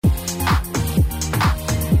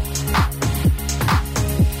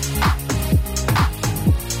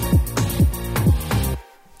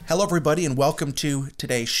Hello, everybody, and welcome to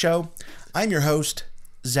today's show. I'm your host,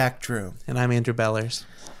 Zach Drew. And I'm Andrew Bellers.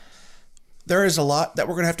 There is a lot that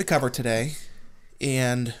we're going to have to cover today,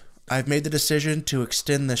 and I've made the decision to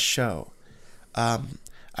extend this show. I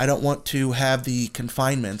don't want to have the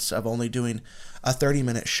confinements of only doing a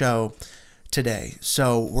 30-minute show today.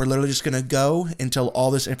 So we're literally just going to go until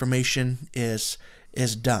all this information is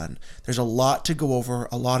done. There's a lot to go over,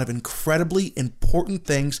 a lot of incredibly important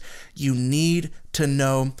things you need to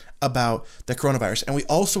know about the coronavirus. And we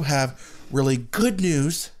also have really good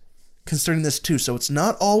news concerning this too. So it's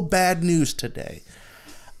not all bad news today.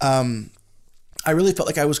 I really felt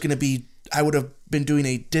like I would have been doing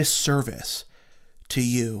a disservice to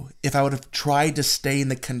you if I would have tried to stay in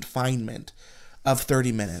the confinement of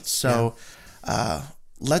 30 minutes. So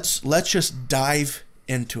let's just dive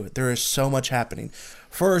into it. There is so much happening.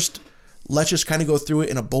 First, let's just kind of go through it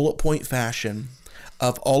in a bullet point fashion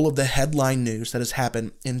of all of the headline news that has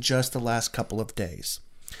happened in just the last couple of days.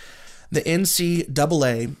 The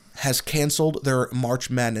NCAA has canceled their March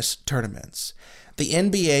Madness tournaments. The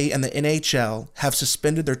NBA and the NHL have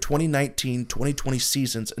suspended their 2019-2020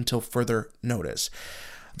 seasons until further notice.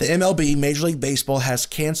 The MLB, Major League Baseball, has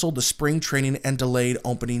canceled the spring training and delayed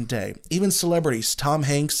opening day. Even celebrities Tom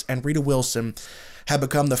Hanks and Rita Wilson have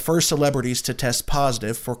become the first celebrities to test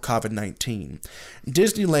positive for COVID-19.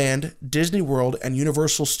 Disneyland, Disney World, and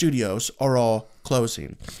Universal Studios are all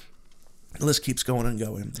closing. The list keeps going and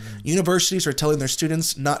going. Universities are telling their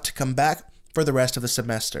students not to come back for the rest of the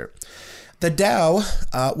semester. The Dow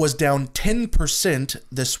was down 10%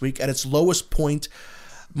 this week at its lowest point,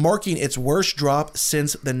 marking its worst drop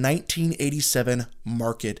since the 1987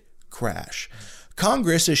 market crash.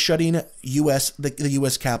 Congress is shutting the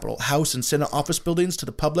U.S. Capitol, House, and Senate office buildings to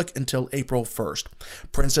the public until April 1st.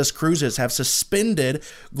 Princess Cruises have suspended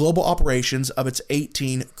global operations of its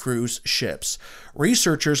 18 cruise ships.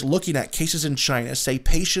 Researchers looking at cases in China say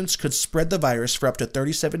patients could spread the virus for up to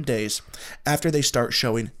 37 days after they start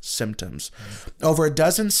showing symptoms. Over a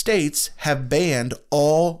dozen states have banned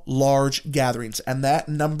all large gatherings, and that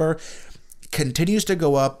number continues to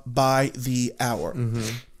go up by the hour.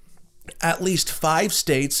 At least 5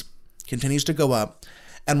 states continues to go up,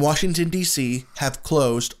 and Washington, D.C. have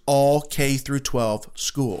closed all K through 12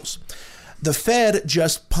 schools. The Fed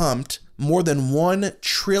just pumped more than $1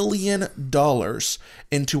 trillion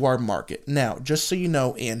into our market. Now, just so you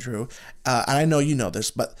know, Andrew, and I know you know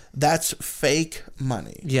this, but that's fake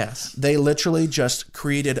money. Yes. They literally just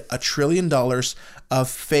created $1 trillion of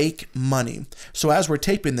fake money. So as we're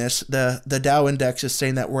taping this, the Dow index is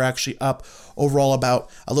saying that we're actually up overall about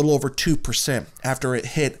a little over 2% after it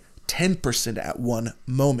hit 10% at one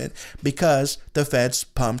moment because the Fed's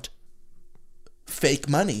pumped fake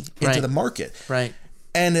money into the market. Right.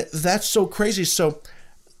 And that's so crazy. So,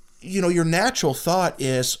 you know, your natural thought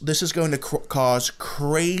is this is going to cause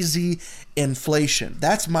crazy inflation.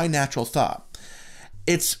 That's my natural thought.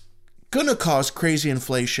 It's going to cause crazy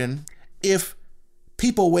inflation if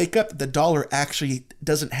people wake up that the dollar actually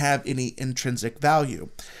doesn't have any intrinsic value.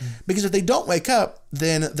 Because if they don't wake up,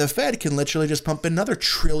 then the Fed can literally just pump another $1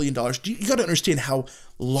 trillion. You got to understand how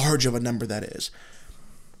large of a number that is.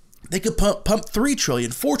 They could pump $3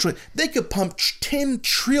 trillion, $4 trillion. They could pump $10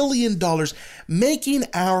 trillion, making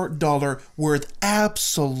our dollar worth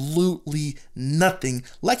absolutely nothing,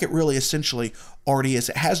 like it really essentially already is.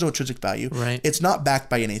 It has no intrinsic value. Right. It's not backed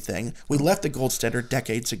by anything. We left the gold standard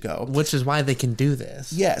decades ago. Which is why they can do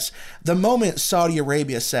this. Yes. The moment Saudi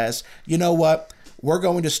Arabia says, you know what? We're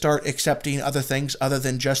going to start accepting other things other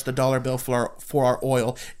than just the dollar bill for our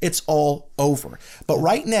oil. It's all over. But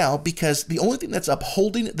right now, because the only thing that's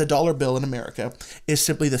upholding the dollar bill in America is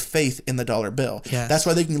simply the faith in the dollar bill. Yes. That's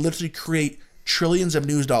why they can literally create trillions of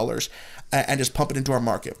news dollars and just pump it into our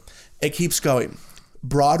market. It keeps going.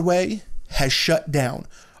 Broadway has shut down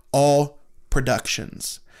all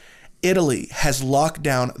productions. Italy has locked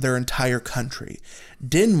down their entire country.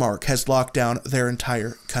 Denmark has locked down their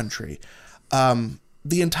entire country.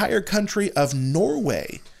 The entire country of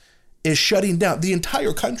Norway is shutting down. The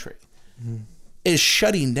entire country is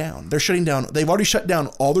shutting down. They're shutting down. They've already shut down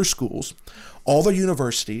all their schools, all their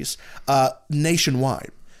universities,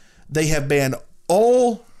 nationwide. They have banned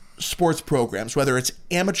all sports programs, whether it's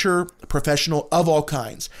amateur, professional, of all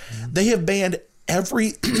kinds. They have banned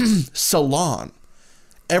every salon,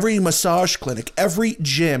 every massage clinic, every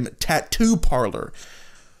gym, tattoo parlor,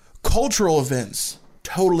 cultural events.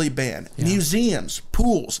 Totally banned. Yeah. Museums,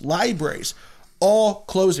 pools, libraries, all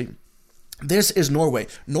closing. This is Norway.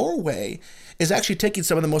 Norway is actually taking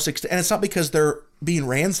some of the most, and it's not because they're being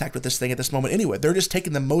ransacked with this thing at this moment anyway. They're just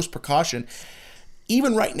taking the most precaution.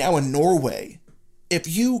 Even right now in Norway, if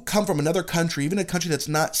you come from another country, even a country that's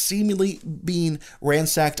not seemingly being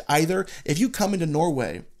ransacked either, if you come into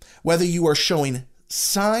Norway, whether you are showing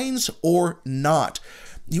signs or not,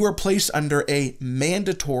 you are placed under a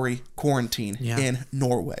mandatory quarantine in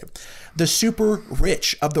Norway. The super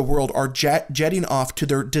rich of the world are jetting off to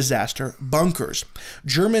their disaster bunkers.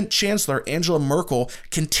 German Chancellor Angela Merkel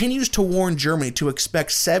continues to warn Germany to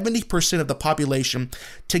expect 70% of the population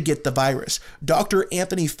to get the virus. Dr.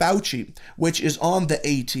 Anthony Fauci, which is on the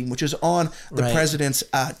A team, which is on the president's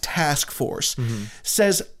task force,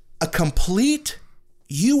 says a complete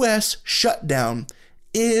U.S. shutdown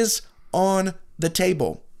is on the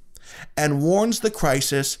table and warns the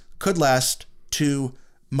crisis could last 2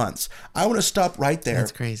 months. I want to stop right there.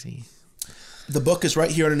 That's crazy. The book is right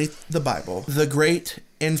here underneath the Bible. The Great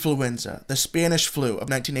Influenza, the Spanish flu of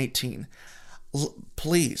 1918.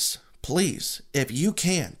 Please, if you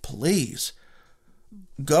can, please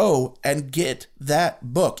go and get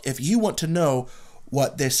that book. If you want to know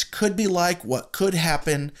what this could be like, what could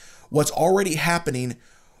happen, what's already happening,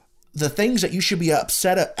 the things that you should be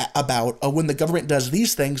upset about when the government does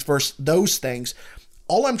these things versus those things.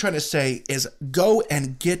 All I'm trying to say is go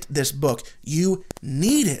and get this book. You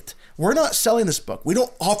need it. We're not selling this book. We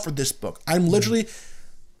don't offer this book. I'm literally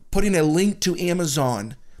putting a link to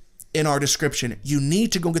Amazon in our description. You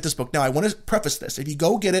need to go get this book. Now, I want to preface this. If you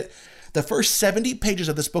go get it, the first 70 pages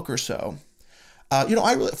of this book or so,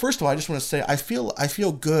 first of all, I just want to say I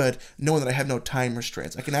feel good knowing that I have no time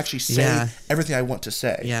restraints. I can actually say everything I want to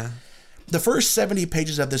say. Yeah. The first 70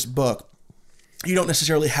 pages of this book, you don't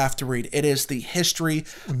necessarily have to read. It is the history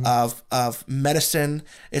of medicine.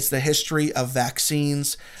 It's the history of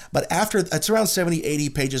vaccines. But after it's around 70, 80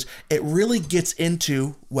 pages, it really gets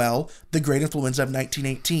into, the Great Influenza of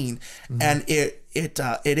 1918. And it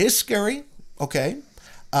is scary, okay?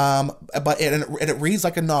 But it reads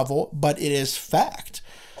like a novel, but it is fact.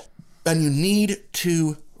 And you need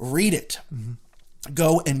to read it.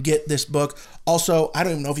 Go and get this book. Also, I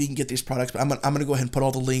don't even know if you can get these products, but I'm going to go ahead and put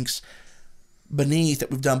all the links beneath that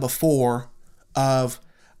we've done before of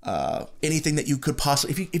anything that you could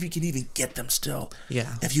possibly, if you can even get them still.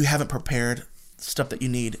 Yeah. If you haven't prepared, stuff that you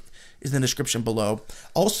need is in the description below.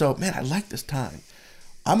 Also, man, I like this time.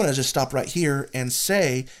 I'm going to just stop right here and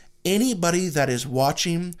say, anybody that is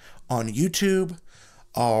watching on YouTube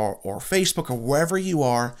or Facebook or wherever you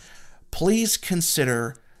are, please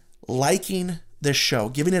consider liking this show,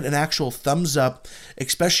 giving it an actual thumbs up,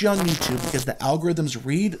 especially on YouTube, because the algorithms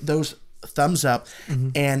read those thumbs up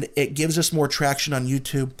and it gives us more traction on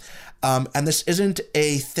YouTube. And this isn't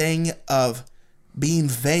a thing of being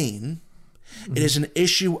vain. It is an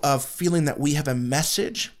issue of feeling that we have a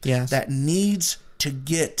message that needs to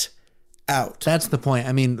get out. That's the point.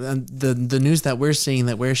 I mean, the news that we're seeing,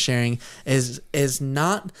 that we're sharing is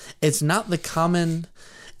not the common.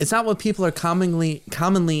 It's not what people are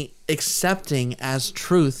commonly accepting as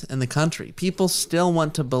truth in the country. People still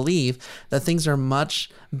want to believe that things are much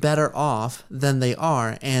better off than they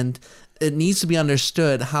are, and it needs to be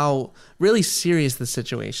understood how really serious the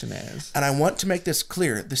situation is. And I want to make this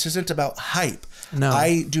clear. This isn't about hype. No.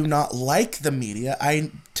 I do not like the media.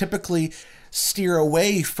 I typically steer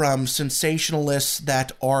away from sensationalists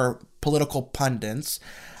that are political pundits.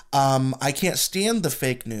 I can't stand the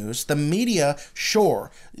fake news. The media,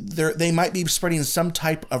 sure, they might be spreading some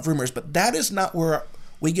type of rumors, but that is not where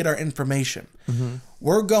we get our information.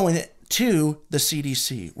 We're going to the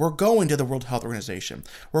CDC. We're going to the World Health Organization.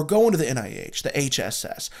 We're going to the NIH, the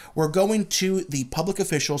HSS. We're going to the public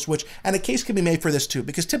officials, and a case can be made for this too,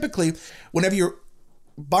 because typically, whenever you're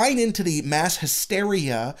buying into the mass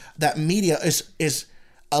hysteria that media is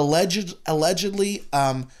allegedly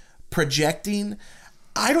projecting,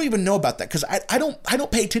 I don't even know about that because I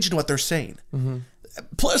don't pay attention to what they're saying.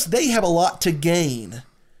 Plus, they have a lot to gain.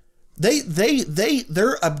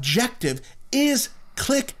 Their objective is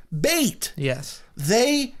clickbait. Yes.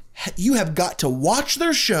 You have got to watch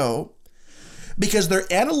their show because their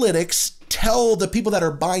analytics tell the people that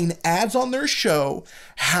are buying ads on their show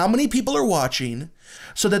how many people are watching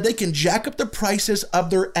so that they can jack up the prices of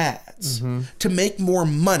their ads to make more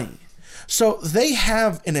money. So they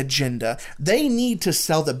have an agenda. They need to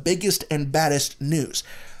sell the biggest and baddest news.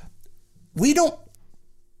 We don't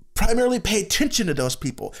primarily pay attention to those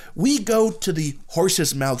people. We go to the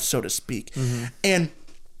horse's mouth, so to speak. And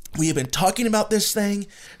we have been talking about this thing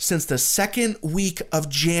since the second week of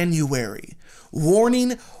January,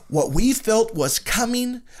 warning what we felt was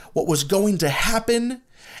coming, what was going to happen,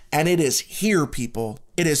 and it is here, people.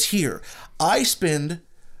 It is here. I spend,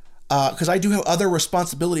 because I do have other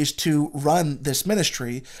responsibilities to run this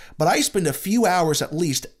ministry, but I spend a few hours at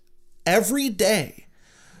least every day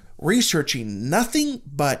researching nothing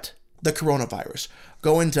but the coronavirus,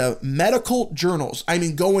 going to medical journals,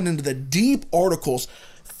 going into the deep articles,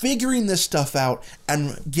 figuring this stuff out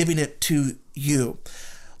and giving it to you.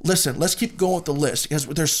 Listen, let's keep going with the list because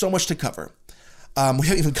there's so much to cover. We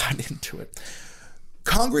haven't even gotten into it.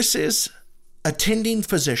 Congress's attending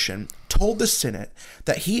physician told the Senate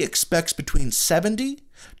that he expects between 70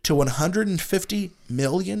 to 150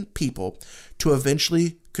 million people to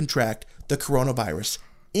eventually contract the coronavirus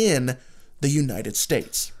in the United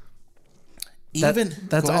States.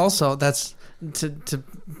 That's to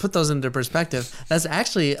put those into perspective, that's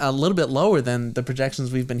actually a little bit lower than the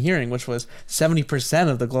projections we've been hearing, which was 70%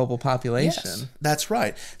 of the global population. Yes, that's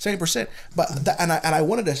right, 70%. And I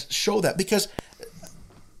wanted to show that because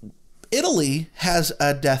Italy has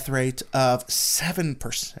a death rate of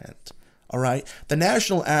 7%. All right, the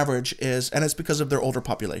national average is, and it's because of their older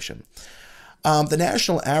population. The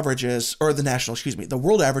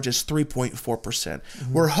world average is 3.4%.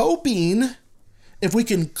 Mm-hmm. We're hoping if we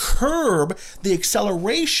can curb the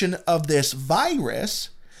acceleration of this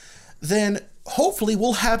virus, then hopefully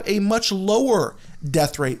we'll have a much lower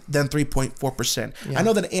death rate than 3.4%. Yeah. I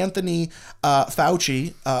know that Anthony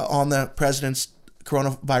Fauci on the president's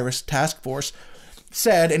coronavirus task force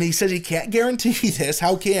said, and he says he can't guarantee this.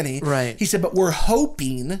 How can he? Right. He said, but we're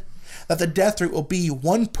hoping that the death rate will be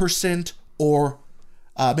 1% or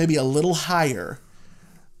maybe a little higher,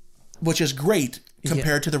 which is great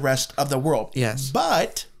compared to the rest of the world. Yes.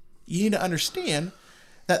 But you need to understand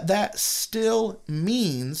that still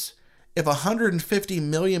means if 150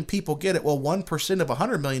 million people get it, well, 1% of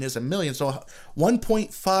 100 million is a million. So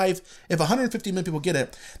 1.5, if 150 million people get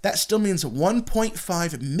it, that still means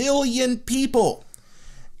 1.5 million people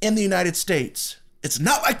in the United States. It's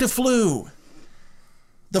not like the flu.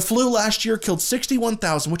 The flu last year killed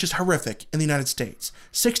 61,000, which is horrific in the United States.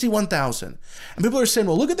 61,000. And people are saying,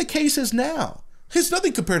 well, look at the cases now. It's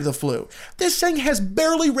nothing compared to the flu. This thing has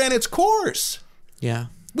barely ran its course. Yeah.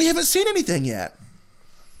 We haven't seen anything yet.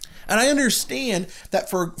 And I understand that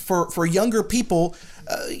for younger people,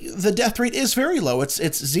 the death rate is very low. It's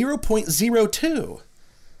 0.02.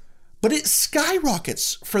 But it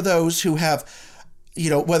skyrockets for those who have,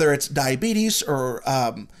 whether it's diabetes or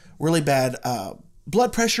really bad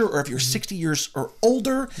blood pressure, or if you're 60 years or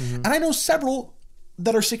older. Mm-hmm. And I know several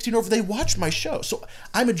that are 60 and over, they watch my show. So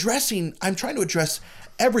I'm trying to address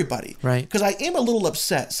everybody. Right. Because I am a little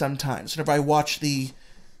upset sometimes whenever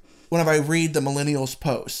I read the millennials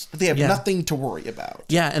posts. They have nothing to worry about.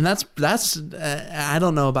 Yeah, and that's I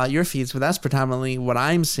don't know about your feeds, but that's predominantly what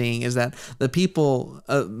I'm seeing, is that the people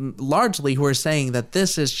largely who are saying that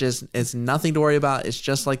this is it's nothing to worry about, it's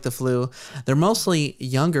just like the flu, they're mostly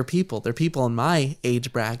younger people. They're people in my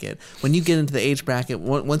age bracket. When you get into the age bracket,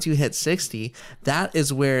 once you hit 60, that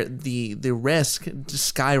is where the risk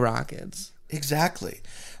skyrockets. Exactly.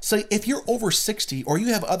 So if you're over 60 or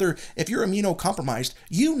if you're immunocompromised,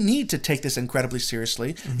 you need to take this incredibly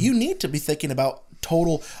seriously. Mm-hmm. You need to be thinking about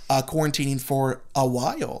total quarantining for a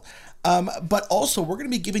while. But also, we're going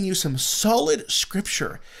to be giving you some solid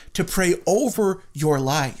scripture to pray over your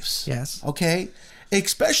lives. Yes. Okay?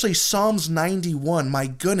 Especially Psalms 91, my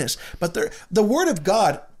goodness. But the Word of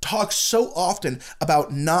God talks so often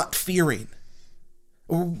about not fearing.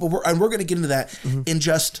 And we're going to get into that in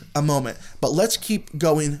just a moment. But let's keep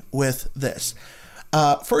going with this.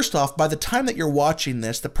 First off, by the time that you're watching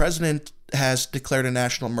this, the president has declared a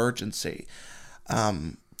national emergency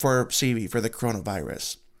for the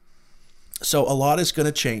coronavirus. So a lot is going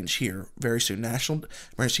to change here very soon. National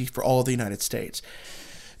emergency for all of the United States.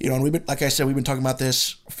 And we've been talking about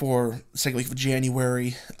this for the second week of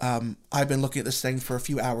January. I've been looking at this thing for a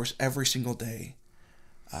few hours every single day.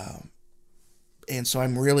 And so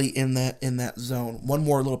I'm really in that zone. One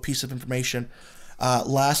more little piece of information.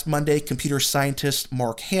 Last Monday, computer scientist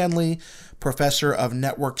Mark Hanley, professor of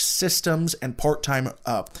network systems and part-time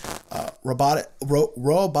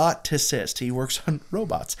roboticist, he works on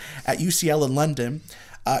robots at UCL in London,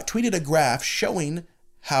 tweeted a graph showing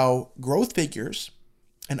how growth figures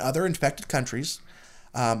in other infected countries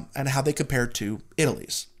and how they compared to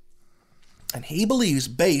Italy's. And he believes,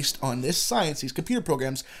 based on this science, these computer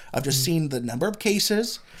programs, of just seeing the number of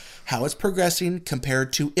cases, how it's progressing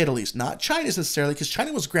compared to Italy's. Not China's necessarily, because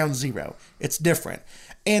China was ground zero. It's different.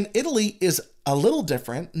 And Italy is a little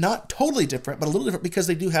different, not totally different, but a little different because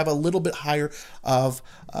they do have a little bit higher of,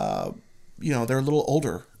 they're a little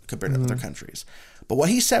older compared to other countries. But what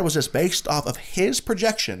he said was this, based off of his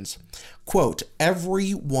projections, quote,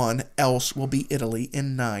 everyone else will be Italy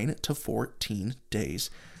in 9 to 14 days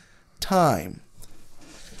time.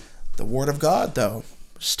 The Word of God, though,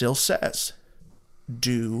 still says,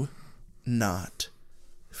 do not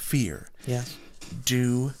fear. Yes.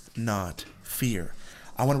 Do not fear.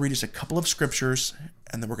 I want to read us a couple of scriptures,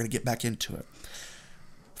 and then we're going to get back into it.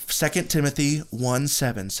 2 Timothy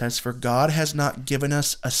 1:7 says, "For God has not given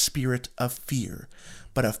us a spirit of fear,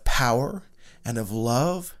 but of power and of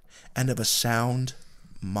love and of a sound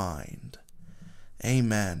mind."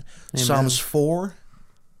 Amen. Psalms 4,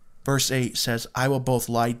 verse 8 says, "I will both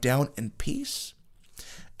lie down in peace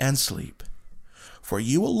and sleep. For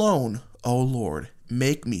you alone, O Lord,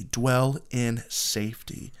 make me dwell in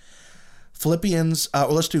safety." Philippians,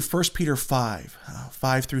 let's do 1 Peter 5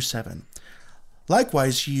 through 7.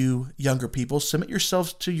 "Likewise, you younger people, submit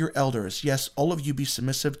yourselves to your elders. Yes, all of you be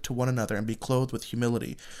submissive to one another and be clothed with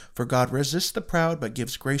humility. For God resists the proud, but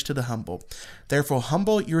gives grace to the humble. Therefore,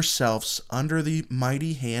 humble yourselves under the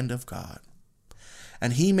mighty hand of God.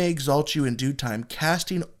 And he may exalt you in due time,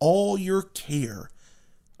 casting all your care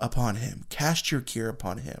upon him." Cast your care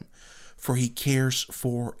upon him, for he cares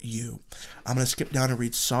for you. I'm going to skip down and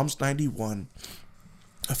read Psalms 91,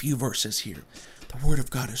 a few verses here. The word of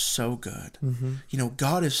God is so good. You know,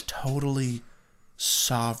 God is totally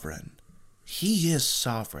sovereign. He is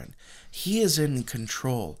sovereign. He is in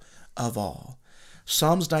control of all.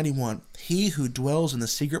 Psalms 91, "He who dwells in the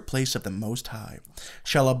secret place of the Most High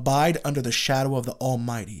shall abide under the shadow of the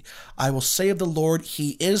Almighty. I will say of the Lord,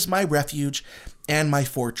 he is my refuge and my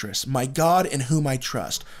fortress, my God in whom I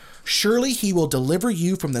trust. Surely he will deliver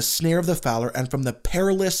you from the snare of the fowler and from the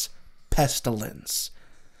perilous pestilence.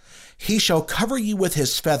 He shall cover you with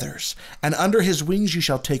his feathers, and under his wings you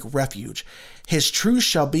shall take refuge. His truth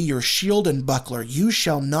shall be your shield and buckler. You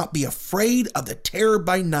shall not be afraid of the terror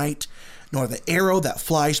by night, nor the arrow that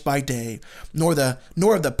flies by day, nor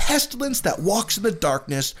of the pestilence that walks in the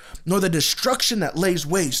darkness, nor the destruction that lays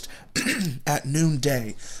waste at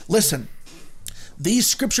noonday." Listen, these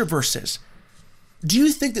scripture verses, do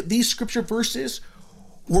you think that these scripture verses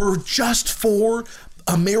were just for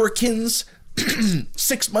Americans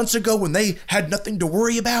 6 months ago when they had nothing to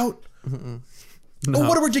worry about? No. Oh,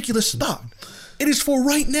 what a ridiculous thought. It is for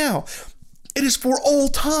right now. It is for all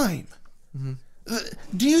time.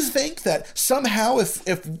 Do you think that somehow,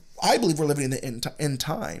 if I believe we're living in the end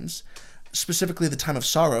times, specifically the time of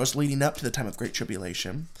sorrows leading up to the time of great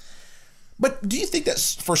tribulation, but do you think that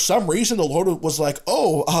for some reason the Lord was like,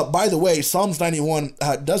 by the way, Psalms 91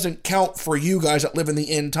 doesn't count for you guys that live in the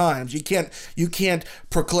end times. You can't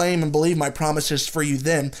proclaim and believe my promises for you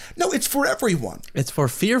then. No, it's for everyone. It's for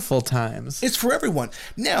fearful times. It's for everyone.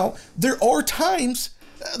 Now, there are times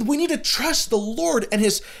we need to trust the Lord and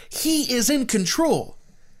he is in control.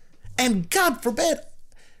 And God forbid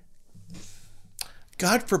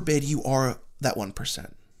you are that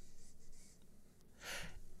 1%.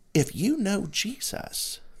 If you know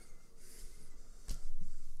Jesus,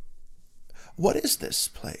 what is this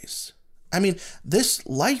place? I mean, this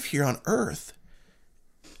life here on earth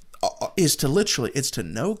is to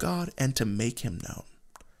know God and to make him known.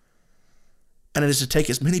 And it is to take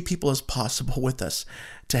as many people as possible with us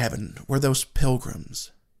to heaven. We're those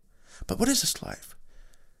pilgrims. But what is this life?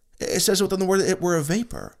 It says within the word that we're a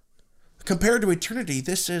vapor. Compared to eternity,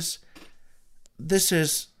 this is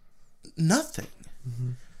nothing.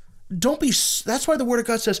 That's why the word of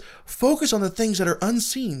God says, focus on the things that are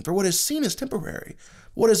unseen, for what is seen is temporary.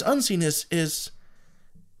 What is unseen is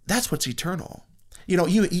that's what's eternal. You know,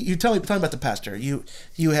 you tell me about the pastor. You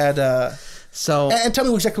had and tell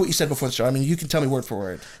me exactly what you said before the show. I mean, you can tell me word for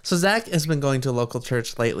word. So Zach has been going to a local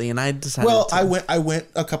church lately, and I decided. Well, I went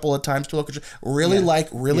a couple of times to a local church. Really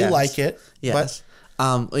like it. Yes.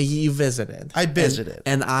 But you visited. I visited,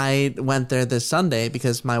 and I went there this Sunday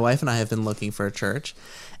because my wife and I have been looking for a church,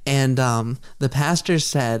 and the pastor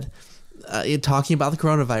said, talking about the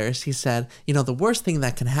coronavirus, he said, the worst thing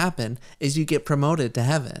that can happen is you get promoted to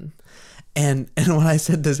heaven. And what I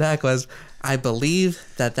said to Zach was, I believe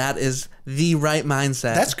that is the right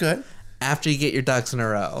mindset. That's good. After you get your ducks in a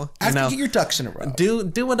row. After you get your ducks in a row.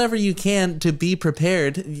 Do whatever you can to be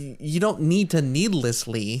prepared. You don't need to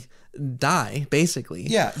needlessly die, basically.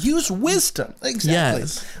 Yeah, use wisdom. Exactly.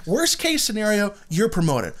 Yes. Worst case scenario, you're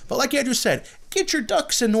promoted. But like Andrew said, get your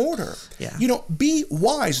ducks in order. Yeah. Be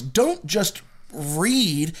wise. Don't just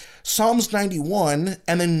read Psalms 91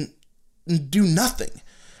 and then do nothing.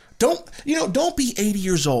 Don't be 80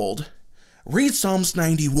 years old, read Psalms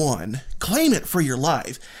 91, claim it for your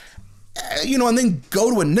life, and then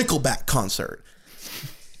go to a Nickelback concert.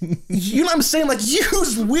 You know what I'm saying? Like,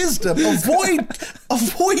 use wisdom,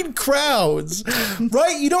 avoid crowds,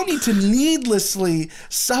 right? You don't need to needlessly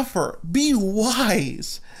suffer. Be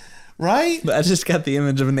wise, right? I just got the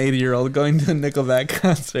image of an 80-year-old going to a Nickelback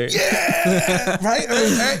concert. Yeah, right?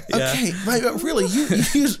 Okay, right, but really,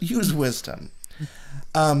 use wisdom.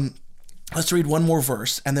 Let's read one more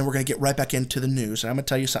verse, and then we're going to get right back into the news. And I'm going to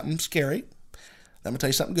tell you something scary. I'm going to tell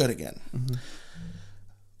you something good again. Mm-hmm.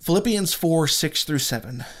 Philippians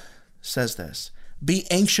 4:6-7 says this: Be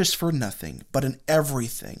anxious for nothing, but in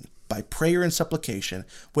everything, by prayer and supplication,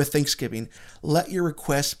 with thanksgiving, let your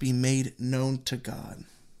requests be made known to God.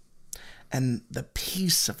 And the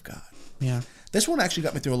peace of God. Yeah. This one actually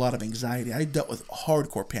got me through a lot of anxiety. I dealt with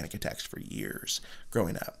hardcore panic attacks for years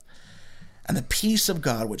growing up. And the peace of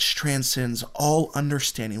God, which transcends all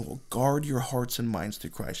understanding, will guard your hearts and minds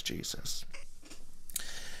through Christ Jesus.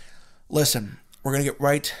 Listen, we're going to get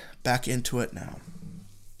right back into it now.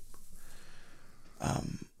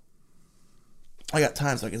 I got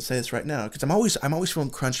times I can say this right now because I'm always feeling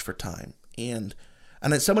crunched for time. And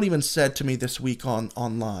then someone even said to me this week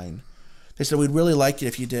online, they said, we'd really like it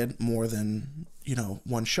if you did more than,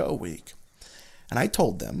 one show a week. And I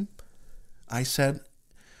told them, I said,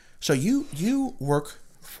 so you work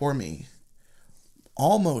for me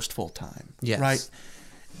almost full time, yes. Right?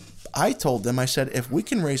 I told them, I said, if we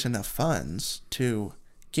can raise enough funds to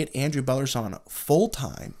get Andrew Bellers on full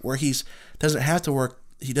time, where he doesn't have to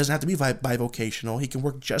be bivocational, he can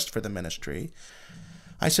work just for the ministry.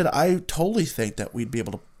 I said, I totally think that we'd be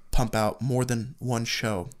able to pump out more than one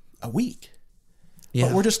show a week. Yeah.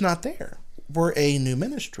 But we're just not there. We're a new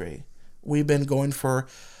ministry. We've been going for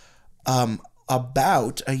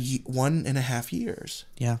about 1.5 years.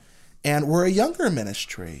 Yeah. And we're a younger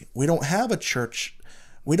ministry. We don't have a church.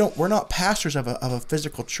 We're not pastors of a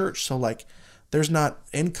physical church. So like there's not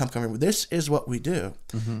income coming. This is what we do.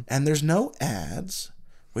 Mm-hmm. And there's no ads.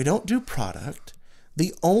 We don't do product.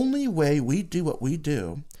 The only way we do what we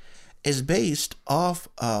do is based off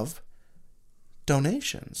of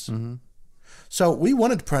donations. Mm-hmm. So we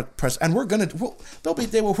wanted to press, and we're going to, there'll be a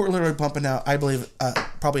day where we're literally pumping out, I believe,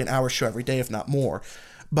 probably an hour show every day, if not more.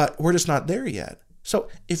 But we're just not there yet. So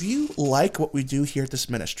if you like what we do here at this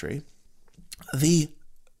ministry, the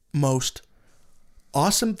most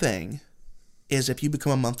awesome thing is if you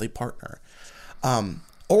become a monthly partner.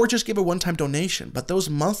 Or just give a one-time donation. But those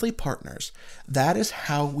monthly partners, that is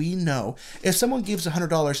how we know. If someone gives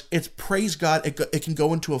 $100, it's praise God. It can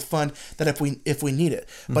go into a fund that if we need it.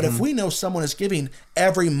 But if we know someone is giving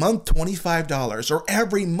every month $25 or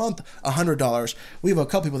every month $100, we have a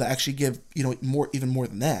couple people that actually give even more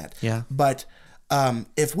than that. Yeah. But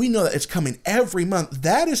if we know that it's coming every month,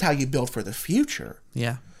 that is how you build for the future.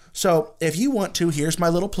 Yeah. So if you want to, here's my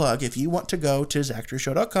little plug. If you want to go to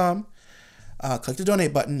ZachariasShow.com, click the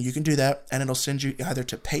donate button, you can do that, and it'll send you either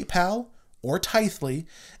to PayPal or Tithely,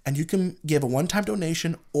 and you can give a one-time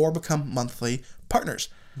donation or become monthly partners.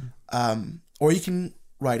 Or you can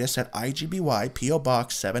write us at IGBY, P.O.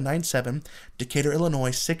 Box 797, Decatur,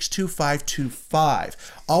 Illinois, 62525.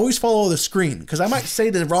 Always follow the screen, because I might say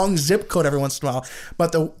the wrong zip code every once in a while,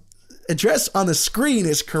 but the address on the screen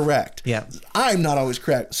is correct. Yeah. I'm not always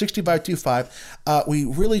correct. 62525. We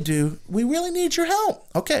really need your help.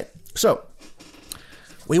 Okay, so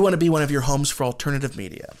we want to be one of your homes for alternative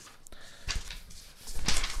media.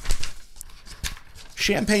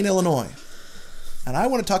 Champaign, Illinois. And I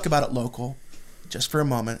want to talk about it local just for a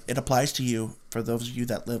moment. It applies to you, for those of you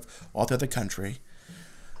that live all through the country.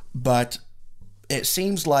 But it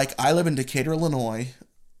seems like I live in Decatur, Illinois.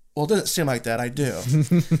 Well, it doesn't seem like that. I do.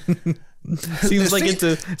 Seems like it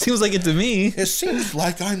to me. It seems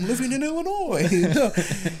like I'm living in Illinois. No.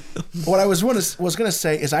 What I was going to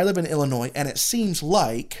say is I live in Illinois, and it seems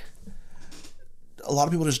like a lot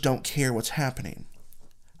of people just don't care what's happening.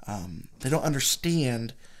 They don't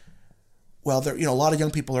understand. Well, a lot of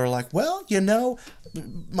young people are like, well, the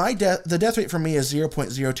death rate for me is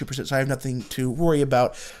 0.02%, so I have nothing to worry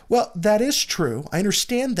about. Well, that is true. I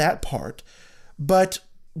understand that part, but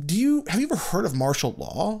have you ever heard of martial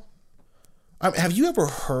law? Have you ever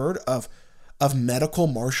heard of medical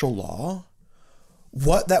martial law?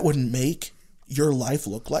 What that would make your life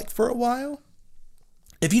look like for a while?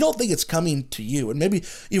 If you don't think it's coming to you, and maybe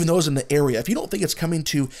even those in the area, if you don't think it's coming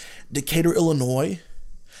to Decatur, Illinois,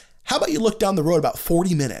 how about you look down the road about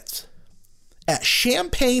 40 minutes at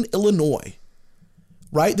Champaign, Illinois,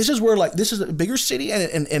 right? This is a bigger city,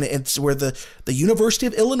 and it's where the University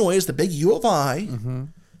of Illinois is, the big U of I. Mm-hmm.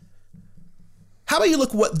 How about you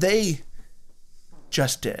look what they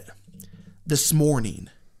just did this morning?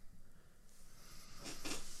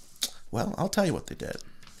 Well, I'll tell you what they did.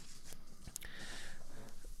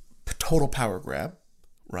 Total power grab,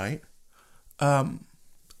 right? And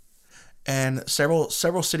several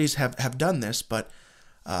cities have done this, but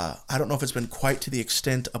I don't know if it's been quite to the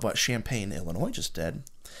extent of what Champaign, Illinois just did.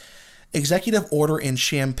 Executive order in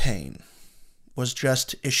Champaign was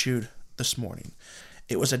just issued this morning.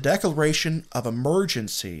 It was a declaration of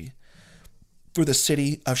emergency for the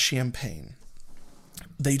city of Champaign.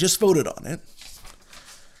 They just voted on it.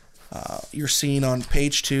 You're seeing on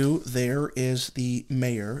page 2, there is the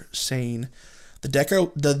mayor saying the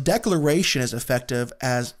declaration is effective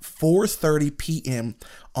as 4:30 p.m.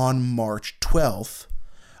 on March 12th,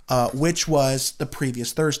 which was the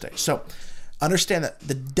previous Thursday. So understand that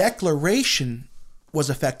the declaration was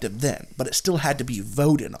effective then, but it still had to be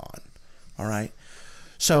voted on. All right.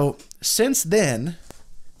 So since then,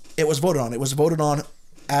 it was voted on. It was voted on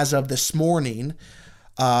as of this morning,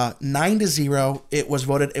 9-0. It was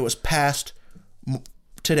voted. It was passed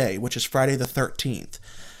today, which is Friday the 13th.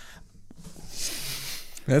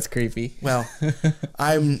 That's creepy. Well,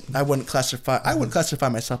 I wouldn't classify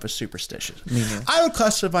myself as superstitious. Me neither. I would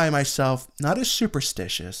classify myself not as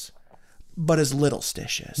superstitious, but as little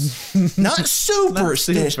stitious. Not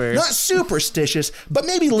superstitious, not superstitious, but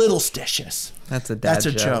maybe little stitious. That's a dad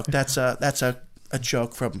joke. That's a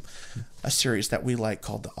joke from a series that we like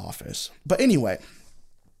called The Office. But anyway,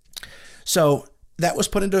 so that was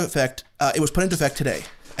put into effect. It was put into effect today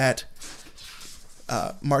at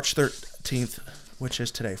March 13th, which is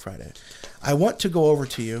today, Friday. I want to go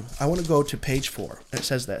to page 4. And it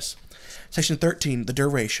says this. Section 13, the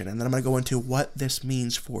duration, and then I'm going to go into what this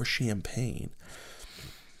means for Champaign.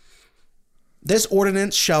 This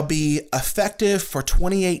ordinance shall be effective for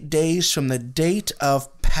 28 days from the date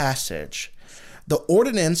of passage. The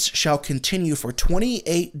ordinance shall continue for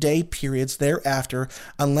 28-day periods thereafter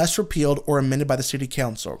unless repealed or amended by the city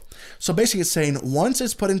council. So basically it's saying once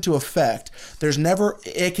it's put into effect,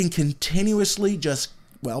 it can continuously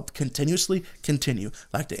continue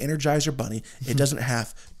like the Energizer Bunny. It doesn't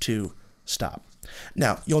have to stop.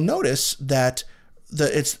 Now, you'll notice that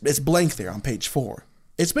it's blank there on page 4.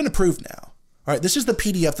 It's been approved now. All right, this is the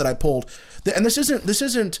PDF that I pulled. And this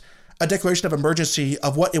isn't a declaration of emergency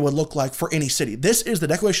of what it would look like for any city. This is the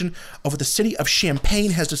declaration of what the city of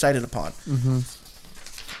Champaign has decided upon. Mm-hmm.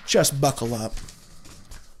 Just buckle up.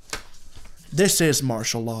 This is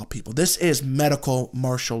martial law, people. This is medical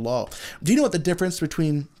martial law. Do you know what the difference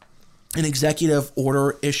between an executive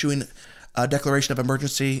order issuing a declaration of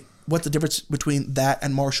emergency, what the difference between that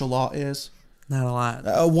and martial law is? Not a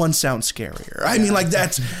lot. One sounds scarier.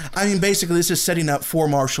 Basically, this is setting up for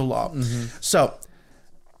martial law. Mm-hmm. So,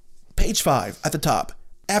 page 5 at the top.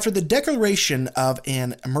 After the declaration of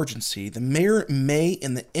an emergency, the mayor may,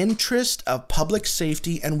 in the interest of public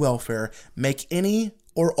safety and welfare, make any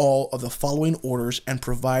or all of the following orders and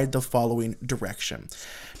provide the following direction.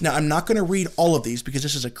 Now, I'm not going to read all of these because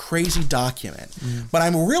this is a crazy document, but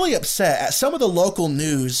I'm really upset at some of the local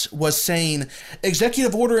news was saying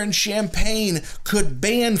executive order in Champaign could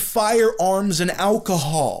ban firearms and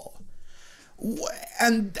alcohol.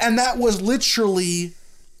 And that was literally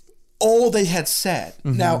all they had said.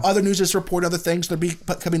 Mm-hmm. Now, other news has reported other things. They're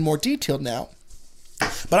becoming more detailed now.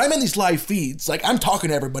 But I'm in these live feeds, like I'm talking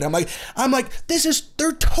to everybody. I'm like,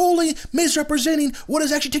 they're totally misrepresenting what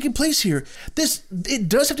is actually taking place here. It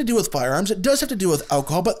does have to do with firearms. It does have to do with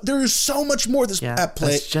alcohol, but there is so much more at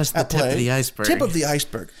play. That's just the tip of the iceberg. Tip of the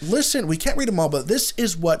iceberg. Listen, we can't read them all, but this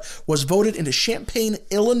is what was voted into Champaign,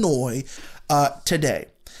 Illinois, today.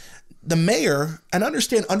 The mayor, and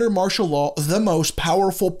understand under martial law, the most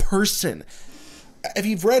powerful person. If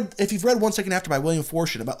you've read 1 Second After by William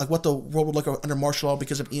Fortune about like what the world would look like under martial law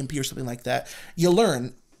because of EMP or something like that, you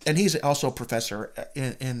learn, and he's also a professor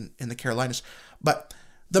in the Carolinas, but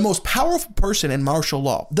the most powerful person in martial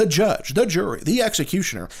law, the judge, the jury, the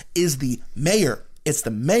executioner, is the mayor. It's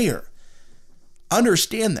the mayor.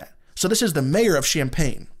 Understand that. So this is the mayor of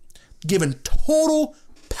Champaign, given total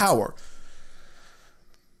power.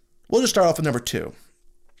 We'll just start off with number 2.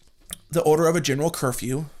 The order of a general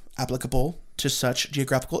curfew applicable to such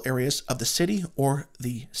geographical areas of the city or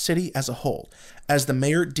the city as a whole, as the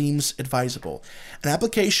mayor deems advisable. An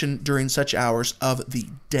application during such hours of the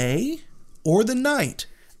day or the night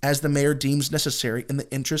as the mayor deems necessary in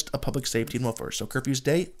the interest of public safety and welfare. So curfews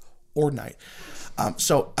day or night.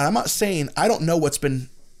 So I'm not saying, I don't know what's been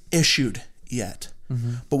issued yet,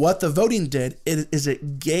 but what the voting did is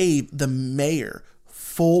it gave the mayor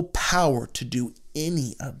full power to do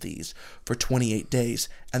any of these for 28 days,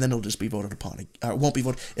 and then it'll just be voted upon. It won't be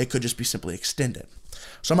voted. It could just be simply extended.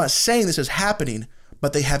 So I'm not saying this is happening,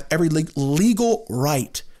 but they have every legal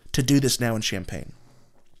right to do this now in Champaign.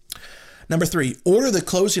 Number 3, order the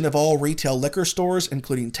closing of all retail liquor stores,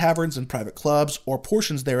 including taverns and private clubs, or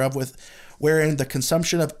portions thereof wherein the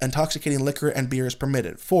consumption of intoxicating liquor and beer is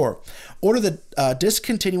permitted. 4, order the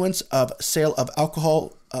discontinuance of sale of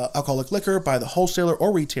alcoholic liquor by the wholesaler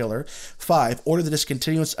or retailer. 5, order the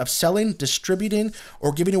discontinuance of selling, distributing,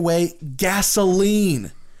 or giving away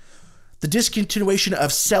gasoline. The discontinuation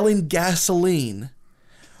of selling gasoline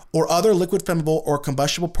or other liquid flammable or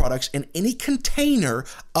combustible products in any container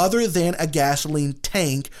other than a gasoline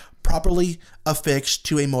tank properly affixed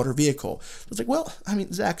to a motor vehicle. It's like, well, I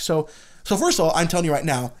mean, Zach, so first of all, I'm telling you right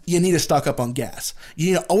now, you need to stock up on gas.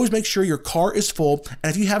 You need to always make sure your car is full,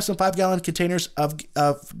 and if you have some 5-gallon containers of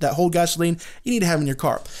that hold gasoline, you need to have them in your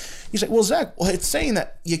car. He's like, well, Zach, it's saying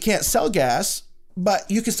that you can't sell gas, but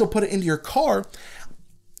you can still put it into your car.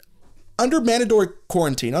 Under mandatory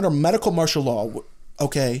quarantine, under medical martial law,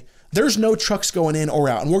 okay, there's no trucks going in or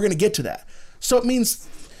out, and we're going to get to that. So it means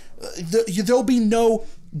there'll be no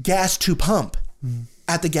gas to pump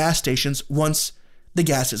at the gas stations once the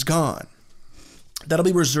gas is gone. That'll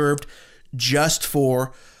be reserved just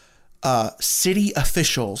for city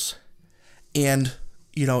officials and,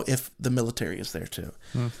 if the military is there too.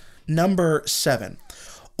 Number 7,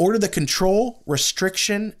 order the control,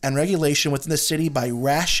 restriction, and regulation within the city by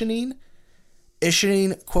rationing,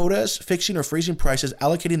 issuing quotas, fixing or freezing prices,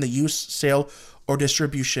 allocating the use, sale, or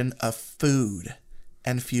distribution of food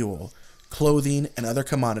and fuel, clothing and other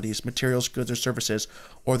commodities, materials, goods, or services,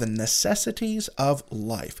 or the necessities of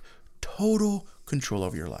life. Total control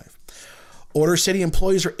over your life. Order city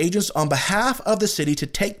employees or agents on behalf of the city to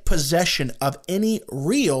take possession of any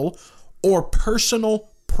real or personal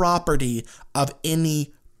property of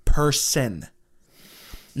any person.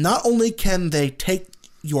 Not only can they take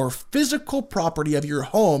your physical property of your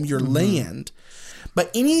home, your land,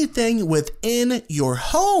 but anything within your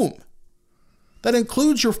home. That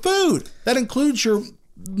includes your food. That includes your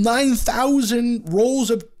 9,000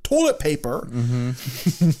 rolls of toilet paper,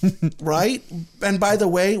 right? And by the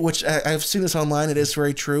way, which I've seen this online, it is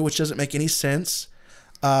very true, which doesn't make any sense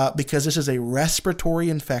because this is a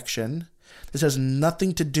respiratory infection. This has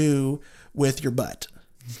nothing to do with your butt.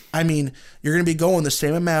 I mean, you're going to be going the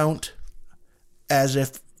same amount as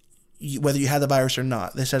if whether you had the virus or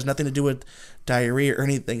not. This has nothing to do with diarrhea or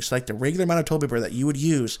anything. It's like the regular amount of toilet paper that you would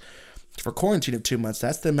use for quarantine of 2 months.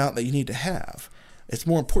 That's the amount that you need to have. It's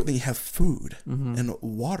more important that you have food and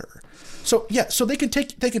water. So yeah, so they can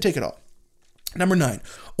take it all. Number 9,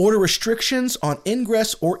 order restrictions on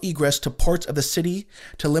ingress or egress to parts of the city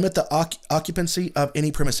to limit the occupancy of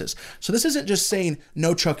any premises. So this isn't just saying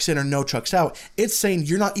no trucks in or no trucks out. It's saying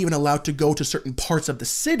you're not even allowed to go to certain parts of the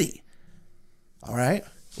city. All right,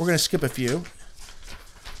 we're going to skip a few.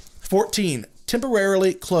 14,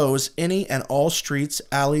 temporarily close any and all streets,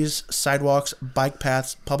 alleys, sidewalks, bike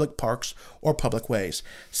paths, public parks, or public ways.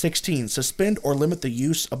 16, suspend or limit the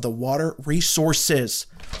use of the water resources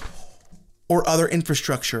or other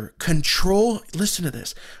infrastructure. Control, listen to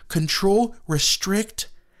this, control, restrict,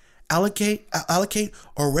 allocate,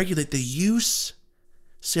 or regulate the use,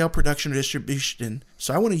 sale, production, or distribution.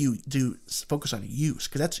 So I want to do focus on use,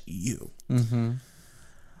 because that's you,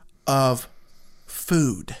 of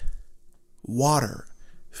food, water,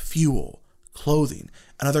 fuel, clothing,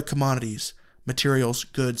 and other commodities, materials,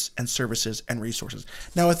 goods, and services, and resources.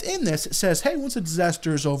 Now within this, it says, hey, once a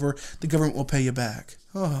disaster is over, the government will pay you back.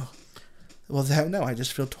 Oh, well, no, I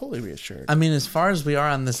just feel totally reassured. I mean, as far as we are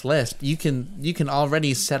on this list, you can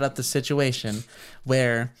already set up the situation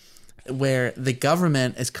where the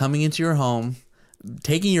government is coming into your home,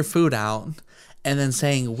 taking your food out, and then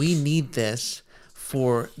saying, we need this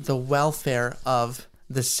for the welfare of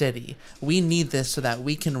the city. We need this so that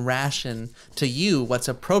we can ration to you what's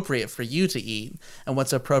appropriate for you to eat and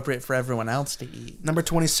what's appropriate for everyone else to eat. Number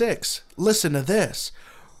 26, listen to this.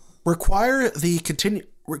 Require the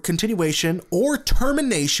continuation or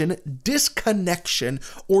termination, disconnection,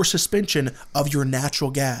 or suspension of your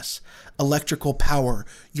natural gas, electrical power,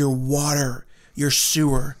 your water, your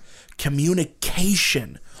sewer,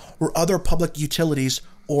 communication, or other public utilities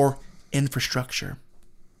or infrastructure.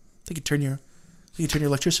 You can turn your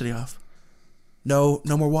electricity off. No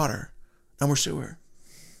more water, no more sewer,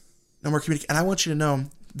 no more communication. And I want you to know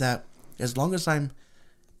that as long as I'm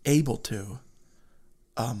able to,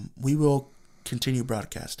 we will continue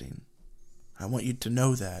broadcasting. I want you to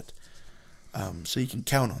know that, so you can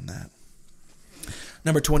count on that.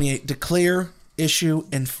 Number 28, declare, issue,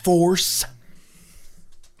 enforce,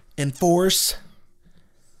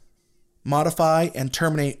 modify, and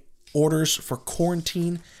terminate orders for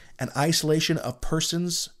quarantine and isolation of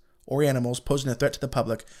persons or animals posing a threat to the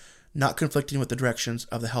public, not conflicting with the directions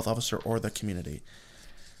of the health officer or the community.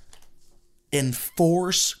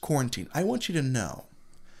 enforce quarantine. I want you to know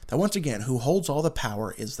that once again, who holds all the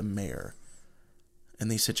power is the mayor in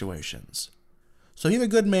these situations. So you have a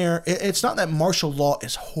good mayor. It's not that martial law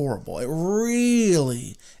is horrible. It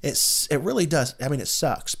really does. I mean, it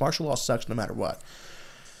sucks. Martial law sucks no matter what.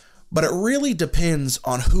 But it really depends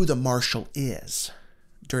on who the marshal is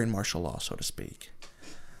during martial law, so to speak.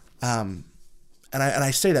 And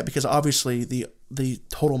I say that because obviously the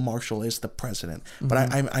total marshal is the president, but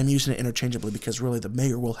I'm using it interchangeably because really the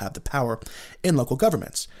mayor will have the power in local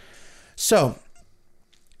governments. So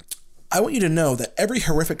I want you to know that every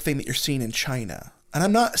horrific thing that you're seeing in China, and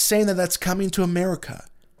I'm not saying that that's coming to America,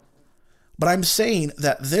 but I'm saying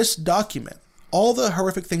that this document, all the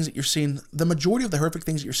horrific things that you're seeing, the majority of the horrific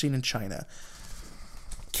things that you're seeing in China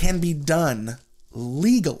can be done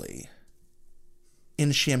legally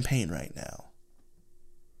in Champaign right now.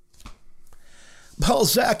 Well,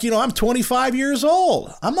 Zach, I'm 25 years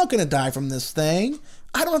old. I'm not going to die from this thing.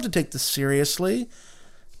 I don't have to take this seriously.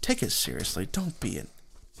 Take it seriously. Don't be an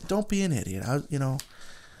idiot.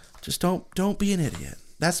 Just don't be an idiot.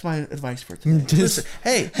 That's my advice for today. Listen,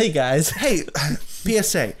 hey guys. Hey,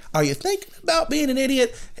 PSA. Are you thinking about being an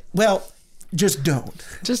idiot? Well, just don't.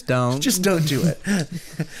 Just don't. Just don't do it.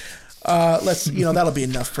 That'll be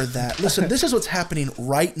enough for that. Listen, this is what's happening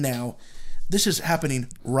right now.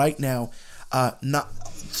 Not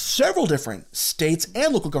several different states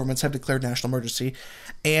and local governments have declared national emergency,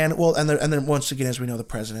 and then once again, as we know, the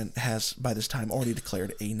president has by this time already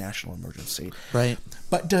declared a national emergency. Right.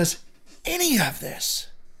 But does any of this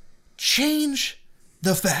change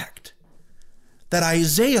the fact that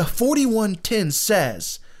Isaiah 41:10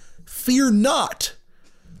 says, "Fear not,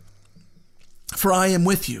 for I am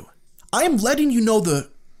with you"? I am letting you know the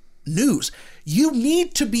news. You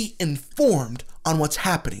need to be informed on what's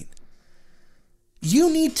happening.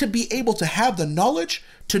 You need to be able to have the knowledge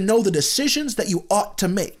to know the decisions that you ought to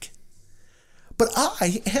make. But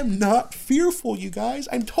I am not fearful, you guys.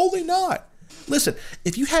 I'm totally not. Listen,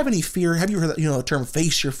 if you have any fear, have you heard the term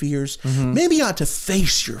face your fears? Maybe you ought to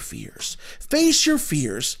face your fears. Face your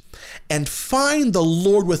fears and find the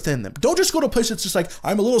Lord within them. Don't just go to a place that's just like,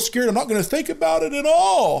 I'm a little scared. I'm not going to think about it at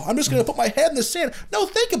all. I'm just going to put my head in the sand. No,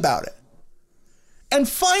 think about it. And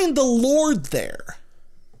find the Lord there.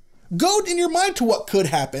 Go in your mind to what could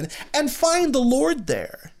happen and find the Lord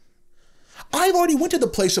there. I've already went to the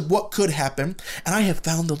place of what could happen, and I have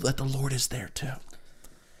found that the Lord is there too.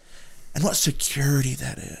 And what security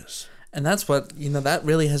that is. And that's what, that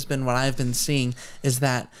really has been what I've been seeing is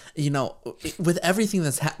that, with everything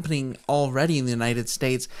that's happening already in the United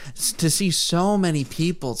States, to see so many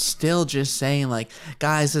people still just saying like,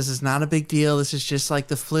 guys, this is not a big deal. This is just like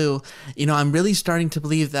the flu. I'm really starting to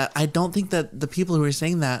believe that. I don't think that the people who are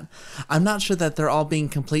saying that, I'm not sure that they're all being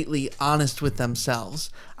completely honest with themselves.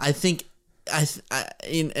 I think, I've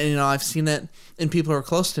seen it in people who are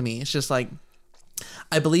close to me. It's just like,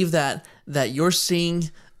 I believe that you're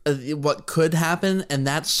seeing what could happen, and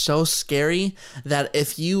that's so scary that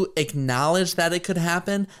if you acknowledge that it could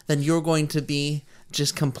happen, then you're going to be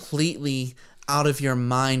just completely out of your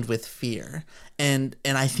mind with fear. And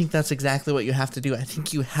I think that's exactly what you have to do. I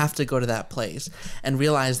think you have to go to that place and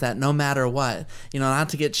realize that no matter what, not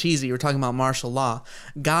to get cheesy, we're talking about martial law.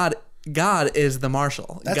 God is the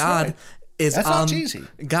marshal. That's God right. Is That's not cheesy.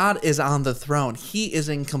 God is on the throne. He is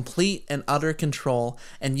in complete and utter control,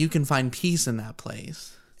 and you can find peace in that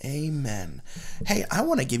place. Amen. Hey, I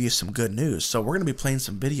want to give you some good news. So we're going to be playing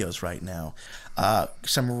some videos right now.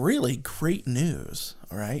 Some really great news.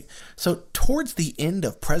 All right. So towards the end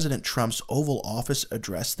of President Trump's Oval Office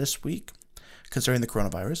address this week, concerning the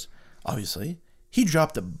coronavirus, obviously, he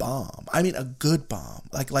dropped a bomb. I mean, a good bomb.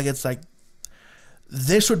 Like it's like,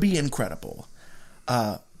 this would be incredible.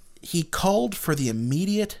 He called for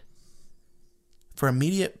immediate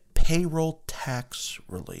payroll tax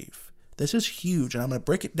relief. This is huge, and I'm going to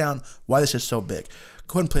break it down why this is so big.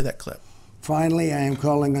 Go ahead and play that clip. Finally, I am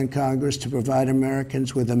calling on Congress to provide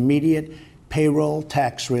Americans with immediate payroll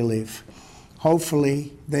tax relief.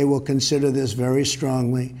 Hopefully, they will consider this very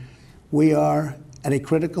strongly. We are at a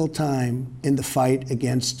critical time in the fight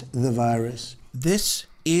against the virus. This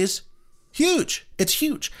is huge. It's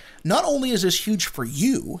huge. Not only is this huge for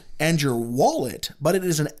you and your wallet, but it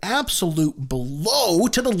is an absolute blow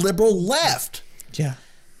to the liberal left. Yeah.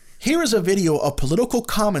 Here is a video of political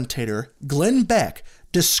commentator Glenn Beck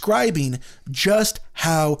describing just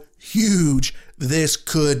how huge this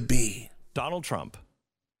could be. Donald Trump.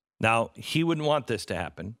 Now, he wouldn't want this to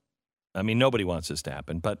happen. I mean, nobody wants this to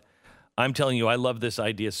happen, but I'm telling you, I love this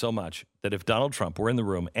idea so much that if Donald Trump were in the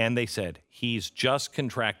room and they said he's just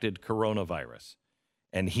contracted coronavirus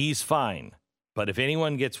and he's fine, But if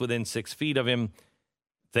anyone gets within 6 feet of him,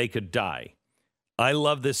 they could die. I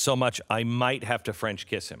love this so much, I might have to French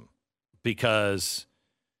kiss him because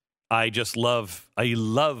I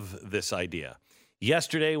love this idea.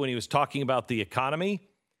 Yesterday, when he was talking about the economy,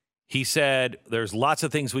 he said, there's lots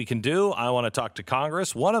of things we can do. I want to talk to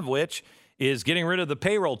Congress, one of which is getting rid of the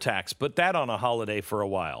payroll tax. Put that on a holiday for a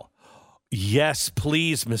while. Yes,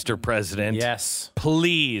 please, Mr. President. Yes.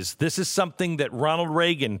 Please. This is something that Ronald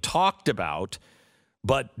Reagan talked about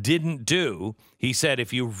but didn't do. He said,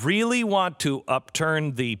 if you really want to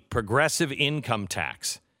upturn the progressive income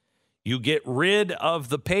tax, you get rid of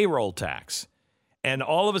the payroll tax. And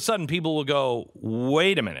all of a sudden, people will go,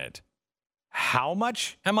 wait a minute. How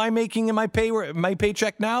much am I making in my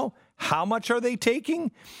paycheck now? How much are they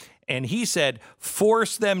taking? And he said,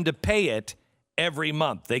 force them to pay it every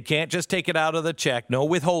month. They can't just take it out of the check. No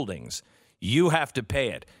withholdings. You have to pay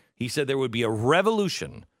it. He said there would be a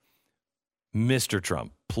revolution. Mr.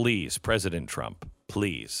 Trump, please, President Trump,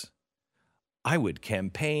 please. I would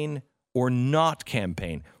campaign or not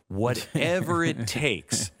campaign. Whatever it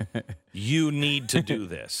takes, you need to do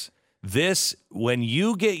this. This, when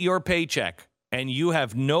you get your paycheck and you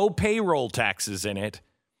have no payroll taxes in it,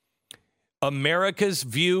 America's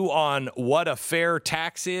view on what a fair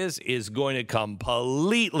tax is going to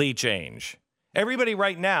completely change. Everybody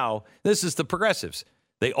right now, this is the progressives.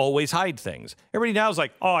 They always hide things. Everybody now is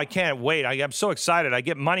like, oh, I can't wait. I'm so excited. I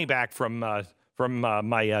get money back from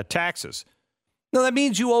my taxes. No, that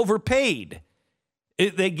means you overpaid.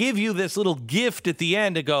 They give you this little gift at the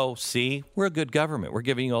end to go, see, we're a good government. We're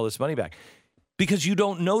giving you all this money back. Because you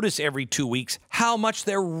don't notice every 2 weeks how much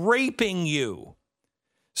they're raping you.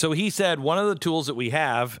 So he said one of the tools that we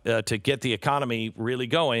have to get the economy really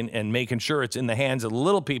going and making sure it's in the hands of the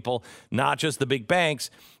little people, not just the big banks,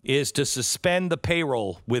 is to suspend the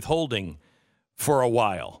payroll withholding for a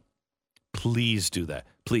while. Please do that.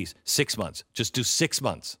 Please, 6 months. Just do 6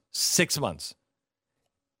 months. 6 months.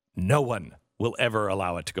 No one will ever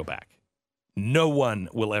allow it to go back. No one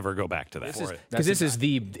will ever go back to that. Because this is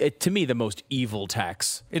to me, the most evil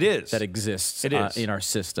tax it is that exists it is. In our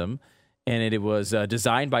system. And it was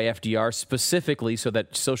designed by FDR specifically so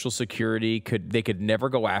that Social Security could never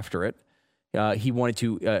go after it. He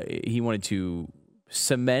wanted to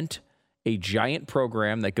cement a giant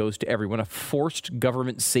program that goes to everyone, a forced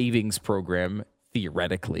government savings program,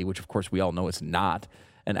 theoretically, which of course we all know it's not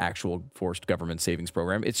an actual forced government savings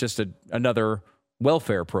program. It's just another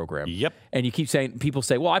welfare program. Yep. And you keep saying, people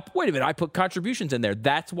say, well, wait a minute, I put contributions in there.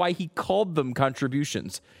 That's why he called them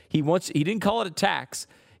contributions. He didn't call it a tax.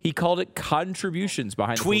 He called it contributions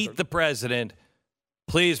behind Tweet the president.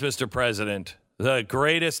 Please, Mr. President, the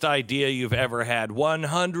greatest idea you've ever had.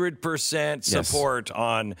 100% support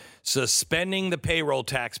on suspending the payroll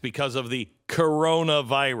tax because of the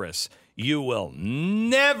coronavirus. You will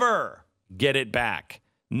never get it back.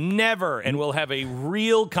 Never. And we'll have a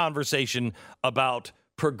real conversation about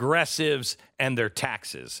progressives and their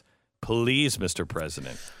taxes. Please, Mr.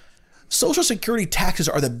 President. Social Security taxes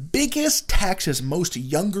are the biggest taxes most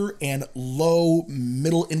younger and low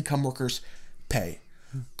middle income workers pay.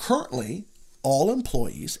 Currently, all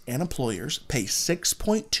employees and employers pay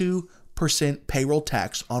 6.2% payroll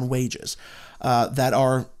tax on wages that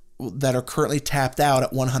are currently tapped out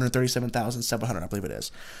at $137,700, I believe it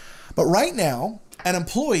is. But right now, an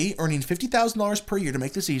employee earning $50,000 per year, to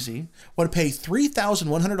make this easy, would pay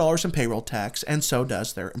 $3,100 in payroll tax, and so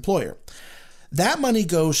does their employer. That money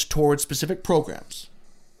goes towards specific programs: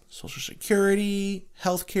 Social Security,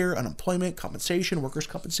 healthcare, unemployment, compensation, workers'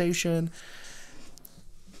 compensation.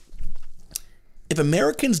 If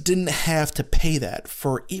Americans didn't have to pay that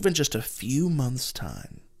for even just a few months'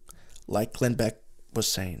 time, like Glenn Beck was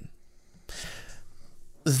saying,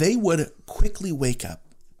 they would quickly wake up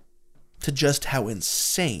to just how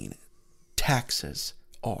insane taxes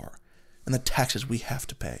are and the taxes we have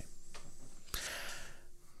to pay.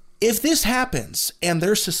 If this happens and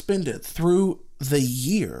they're suspended through the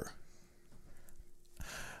year,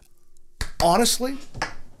 honestly,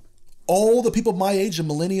 all the people my age, the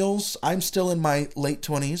millennials, I'm still in my late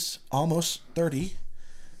 20s, almost 30.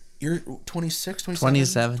 You're 26,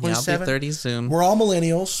 27? 27. Yeah, I'll be 30 soon. We're all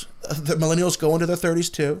millennials. The millennials go into their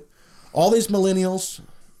 30s too. All these millennials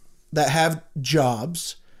that have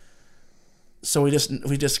jobs. So we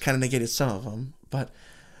just kind of negated some of them, but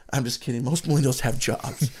I'm just kidding. Most millennials have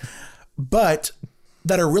jobs, but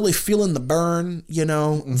that are really feeling the burn,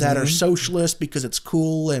 that are socialist because it's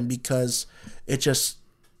cool and because it's just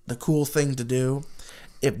the cool thing to do.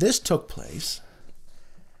 If this took place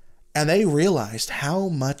and they realized how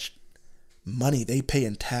much money they pay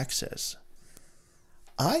in taxes,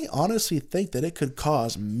 I honestly think that it could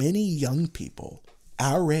cause many young people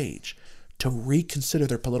our age to reconsider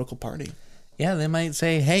their political party. Yeah, they might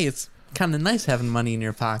say, hey, it's kind of nice having money in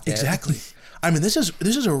your pocket. Exactly. I mean, this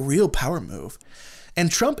is a real power move.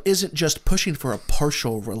 And Trump isn't just pushing for a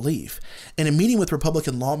partial relief. In a meeting with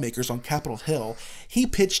Republican lawmakers on Capitol Hill, he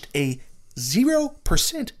pitched a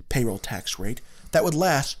 0% payroll tax rate that would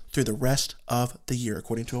last through the rest of the year,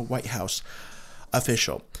 according to a White House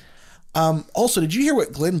official. Also, did you hear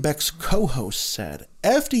what Glenn Beck's co-host said?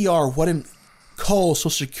 FDR wouldn't call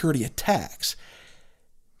Social Security a tax.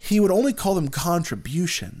 He would only call them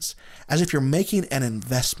contributions, as if you're making an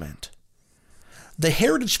investment. The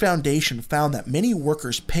Heritage Foundation found that many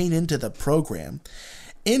workers paying into the program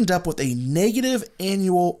end up with a negative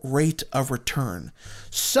annual rate of return,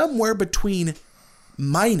 somewhere between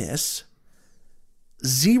minus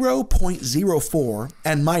 0.04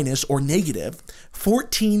 and minus or negative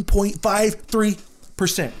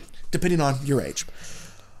 14.53%, depending on your age.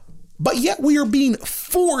 But yet we are being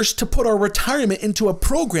forced to put our retirement into a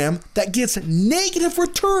program that gets negative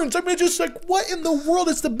returns. I mean, just like, what in the world?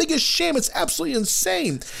 It's the biggest sham. It's absolutely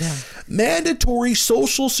insane. Yeah. Mandatory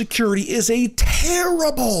Social Security is a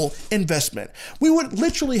terrible investment. We would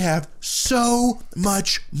literally have so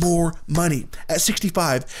much more money at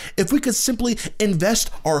 65 if we could simply invest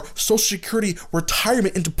our Social Security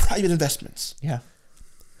retirement into private investments. Yeah.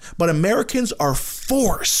 But Americans are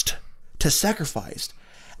forced to sacrifice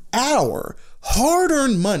our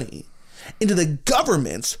hard-earned money into the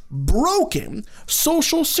government's broken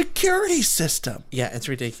Social Security system. Yeah, it's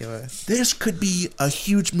ridiculous. This could be a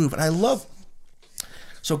huge move. And I love...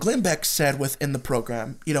 So Glenn Beck said within the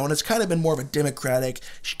program, you know, and it's kind of been more of a Democratic,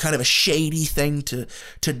 kind of a shady thing to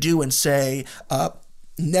do and say,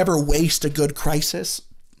 never waste a good crisis.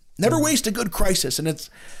 Never waste a good crisis. And it's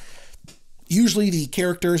usually the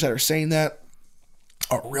characters that are saying that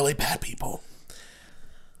are really bad people.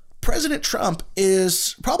 President Trump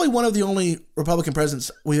is probably one of the only Republican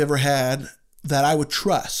presidents we've ever had that I would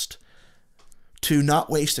trust to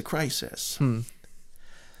not waste a crisis.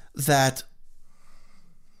 That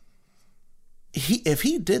if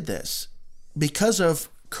he did this because of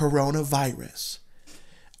coronavirus,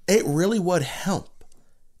 it really would help.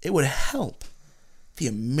 It would help the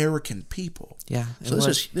American people. Yeah. So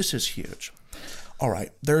this is huge. All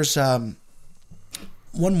right. There's one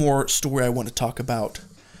more story I want to talk about.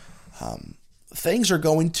 Things are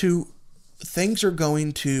going to,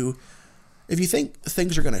 if you think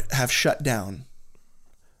things are going to have shut down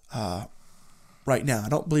right now, I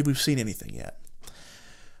don't believe we've seen anything yet.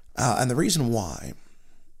 And the reason why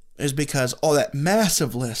is because all that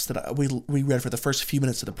massive list that we read for the first few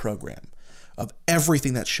minutes of the program of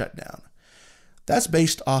everything that's shut down, that's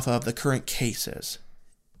based off of the current cases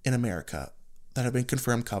in America that have been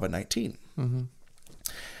confirmed COVID-19. Mm-hmm.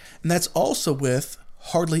 And that's also with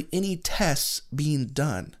hardly any tests being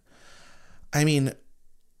done. I mean,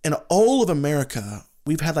 in all of America,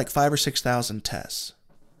 we've had like 5,000 or 6,000 tests.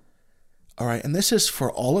 All right. And this is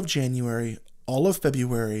for all of January, all of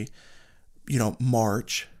February,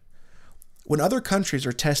 March. When other countries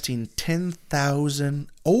are testing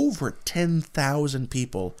over 10,000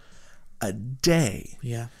 people a day.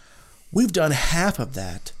 Yeah. We've done half of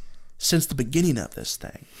that since the beginning of this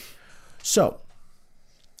thing. So,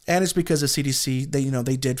 and it's because the CDC,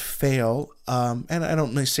 they did fail. And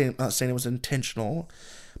I'm not saying it was intentional,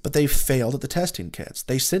 but they failed at the testing kits.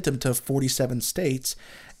 They sent them to 47 states,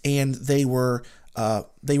 and they were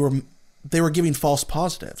giving false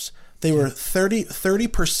positives. They were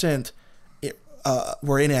 30%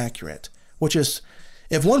 were inaccurate, which is,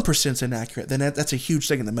 if 1% is inaccurate, then that's a huge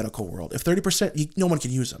thing in the medical world. If 30%, no one can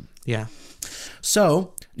use them. Yeah.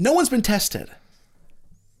 So no one's been tested.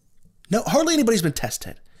 No, hardly anybody's been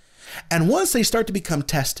tested. And once they start to become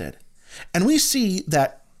tested, and we see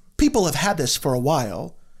that people have had this for a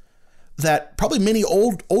while, that probably many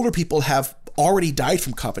older people have already died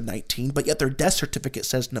from COVID-19, but yet their death certificate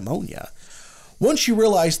says pneumonia. Once you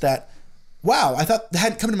realize that, wow, I thought that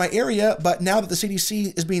hadn't come to my area, but now that the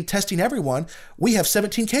CDC is testing everyone, we have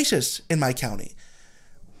 17 cases in my county.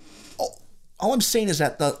 All I'm saying is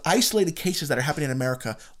that the isolated cases that are happening in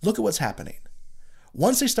America, look at what's happening.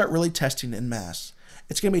 Once they start really testing en masse,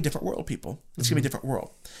 it's going to be a different world, people. It's going to be a different world.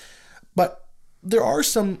 But there are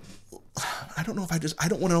some, I don't want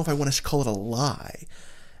to know if I want to call it a lie.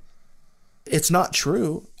 It's not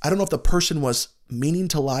true. I don't know if the person was meaning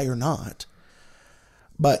to lie or not.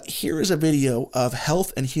 But here is a video of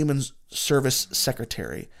Health and Human Service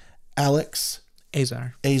Secretary Alex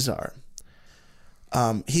Azar. He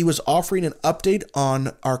was offering an update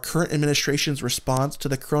on our current administration's response to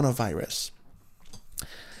the coronavirus.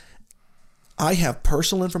 I have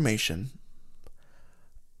personal information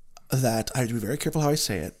that I have to be very careful how I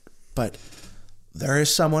say it, but there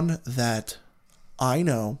is someone that I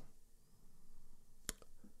know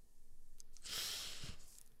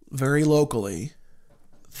very locally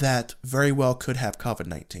that very well could have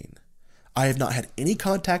COVID-19. I have not had any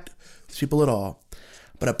contact with people at all,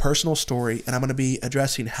 but a personal story, and I'm going to be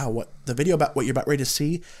addressing how the video about what you're about ready to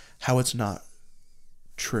see, how it's not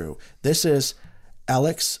true. This is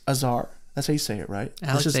Alex Azar. That's how you say it, right?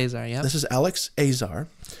 Azar, yeah. This is Alex Azar,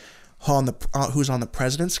 who's on the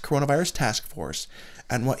President's Coronavirus Task Force,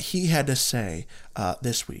 and what he had to say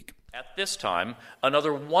this week. At this time,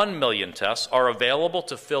 another 1 million tests are available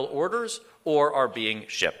to fill orders or are being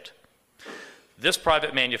shipped. This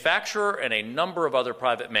private manufacturer and a number of other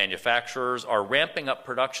private manufacturers are ramping up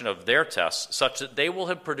production of their tests such that they will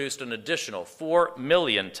have produced an additional 4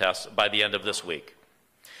 million tests by the end of this week.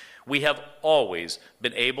 We have always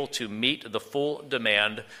been able to meet the full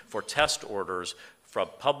demand for test orders from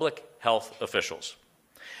public health officials.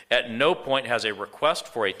 At no point has a request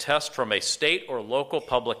for a test from a state or local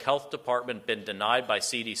public health department been denied by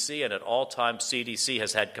CDC, and at all times CDC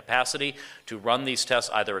has had capacity to run these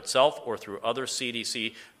tests either itself or through other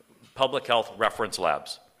CDC public health reference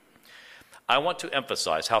labs. I want to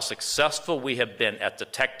emphasize how successful we have been at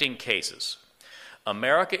detecting cases.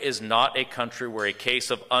 America is not a country where a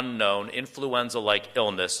case of unknown influenza-like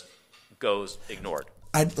illness goes ignored.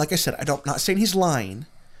 Like I said, I'm not saying he's lying.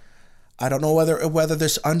 I don't know whether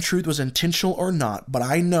this untruth was intentional or not, but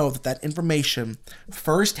I know that information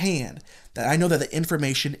firsthand, that I know that the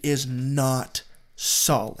information is not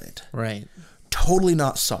solid. Right. Totally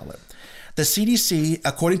not solid. The CDC,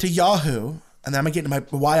 according to Yahoo, and I'm going to get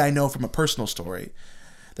into why I know from a personal story,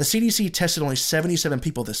 the CDC tested only 77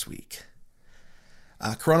 people this week.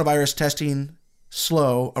 Coronavirus testing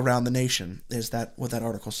slow around the nation is that what that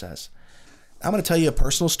article says. I'm going to tell you a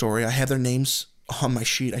personal story. I have their names on my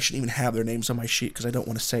sheet. I shouldn't even have their names on my sheet because I don't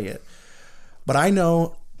want to say it. But I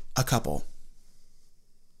know a couple.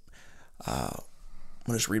 I'm going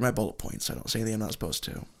to just read my bullet points. I don't say anything I'm not supposed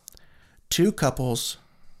to. 2 couples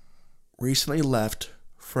recently left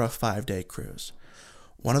for a 5-day cruise.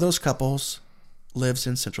 One of those couples lives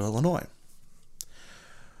in Central Illinois.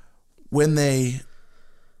 When they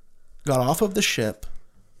got off of the ship,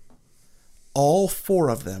 all 4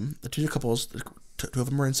 of them, the 2 couples, 2 of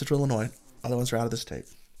them are in Central Illinois, other ones are out of the state.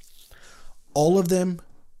 All of them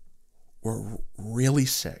were really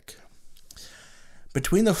sick.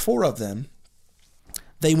 Between the 4 of them,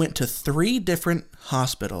 they went to 3 different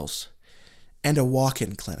hospitals and a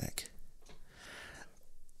walk-in clinic.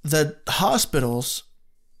 The hospitals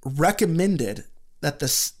recommended that the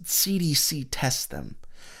CDC test them.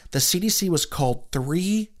 The CDC was called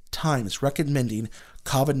 3 times recommending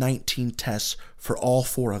COVID-19 tests for all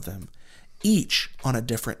 4 of them, each on a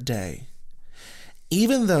different day.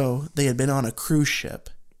 Even though they had been on a cruise ship,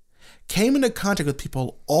 came into contact with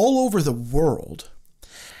people all over the world,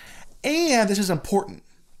 and this is important,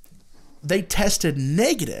 they tested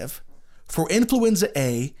negative for influenza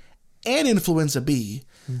A and influenza B.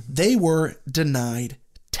 They were denied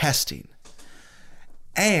testing.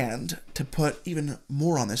 And to put even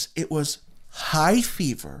more on this, it was high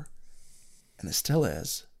fever, and it still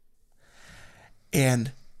is,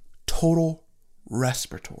 and total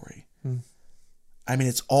respiratory. I mean,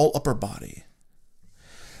 it's all upper body.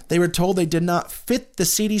 They were told they did not fit the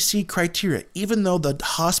CDC criteria, even though the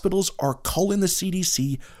hospitals are calling the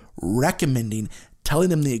CDC, recommending, telling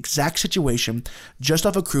them the exact situation, just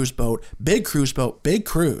off a cruise boat, big cruise,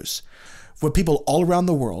 with people all around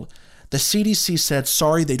the world. The CDC said,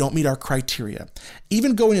 sorry, they don't meet our criteria.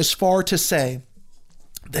 Even going as far to say,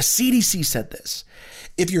 the CDC said this,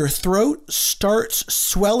 if your throat starts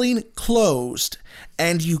swelling closed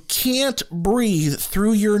and you can't breathe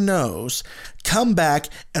through your nose, come back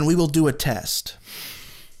and we will do a test.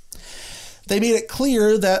 They made it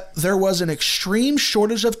clear that there was an extreme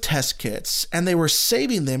shortage of test kits and they were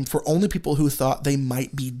saving them for only people who thought they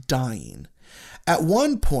might be dying. At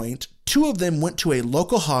one point, 2 of them went to a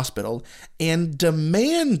local hospital and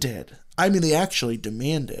demanded, they actually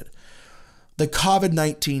demanded, the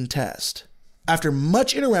COVID-19 test. After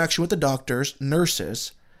much interaction with the doctors,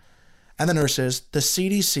 nurses, the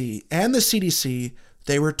CDC,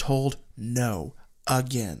 they were told no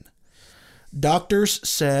again. Doctors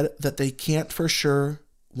said that they can't for sure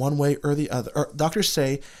one way or the other. Or doctors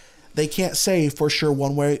say they can't say for sure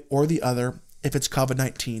one way or the other if it's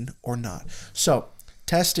COVID-19 or not. So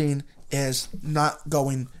testing is not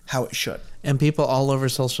going how it should. And people all over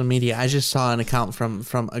social media. I just saw an account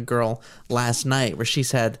from a girl last night where she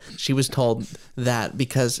said she was told that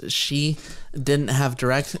because she didn't have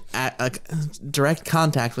direct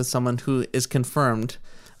contact with someone who is confirmed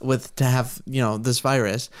to have this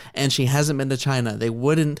virus, and she hasn't been to China, they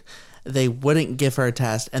wouldn't give her a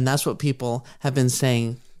test, and that's what people have been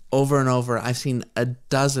saying over and over. I've seen a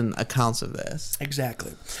dozen accounts of this.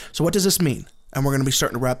 Exactly. So what does this mean? And we're going to be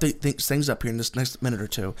starting to wrap things up here in this next minute or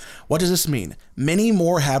two. What does this mean? Many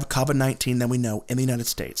more have COVID-19 than we know in the United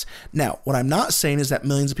States. Now, what I'm not saying is that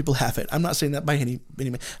millions of people have it. I'm not saying that by any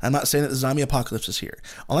I'm not saying that the zombie apocalypse is here.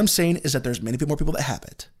 All I'm saying is that there's many more people that have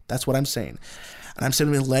it. That's what I'm saying. And I'm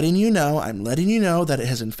simply letting you know that it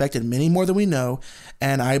has infected many more than we know.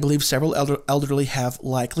 And I believe several elderly have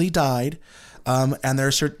likely died. And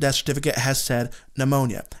their death certificate has said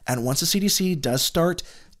pneumonia. And once the CDC does start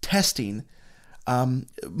testing,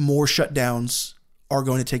 more shutdowns are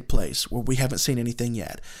going to take place where we haven't seen anything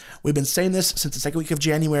yet. We've been saying this since the second week of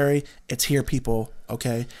January. It's here, people.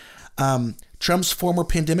 Okay. Trump's former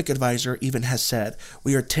pandemic advisor even has said,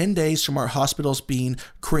 we are 10 days from our hospitals being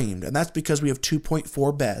creamed. And that's because we have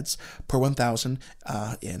 2.4 beds per 1,000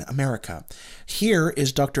 in America. Here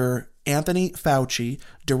is Dr. Anthony Fauci,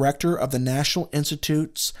 director of the National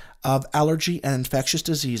Institutes of Allergy and Infectious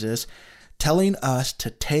Diseases, telling us to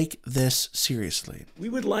take this seriously. We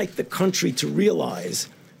would like the country to realize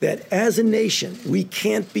that as a nation, we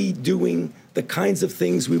can't be doing the kinds of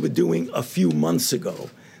things we were doing a few months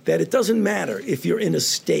ago. That it doesn't matter if you're in a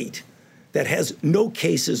state that has no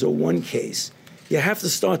cases or one case. You have to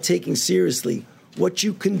start taking seriously what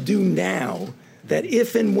you can do now, that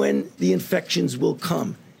if and when the infections will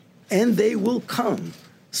come, and they will come,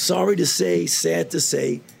 sorry to say, sad to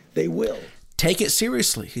say, they will. Take it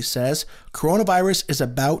seriously, he says. Coronavirus is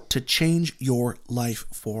about to change your life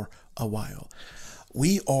for a while.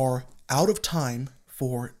 We are out of time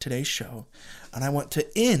for today's show, and I want to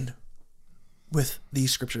end with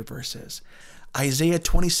these scripture verses. Isaiah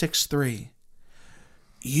 26:3.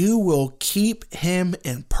 You will keep him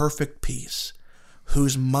in perfect peace,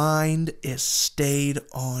 whose mind is stayed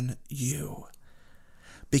on you,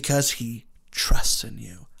 because he trusts in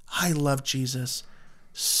you. I love Jesus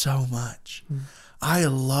so much. I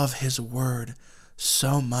love his word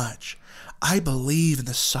so much. I believe in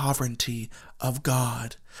the sovereignty of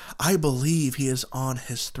God. I believe he is on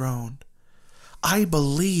his throne. I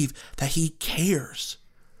believe that he cares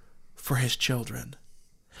for his children.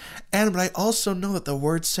 But I also know that the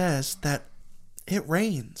word says that it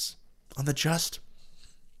rains on the just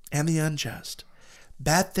and the unjust.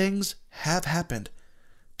 Bad things have happened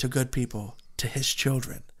to good people, to his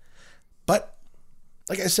children. But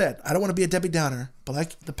like I said, I don't want to be a Debbie Downer, but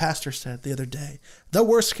like the pastor said the other day, the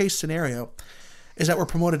worst case scenario is that we're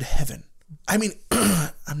promoted to heaven. I mean,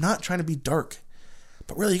 I'm not trying to be dark,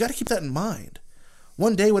 but really, you got to keep that in mind.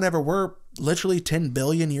 One day, whenever we're literally 10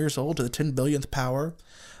 billion years old to the 10 billionth power,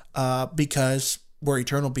 because we're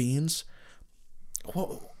eternal beings,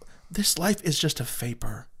 well, this life is just a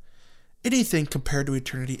vapor. Anything compared to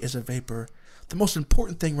eternity is a vapor. The most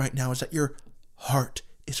important thing right now is that your heart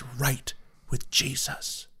is right with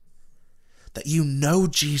Jesus. That you know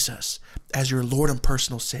Jesus as your Lord and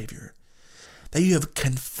personal Savior. That you have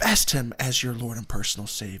confessed him as your Lord and personal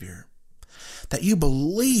Savior. That you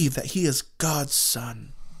believe that he is God's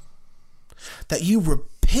Son. That you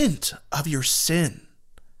repent of your sin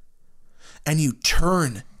and you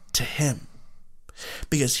turn to him,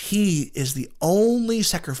 because he is the only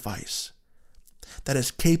sacrifice that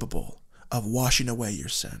is capable of washing away your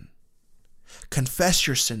sin. Confess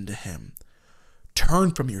your sin to him.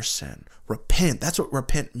 Turn from your sin. Repent. That's what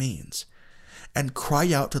repent means. And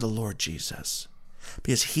cry out to the Lord Jesus,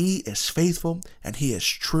 because he is faithful and he is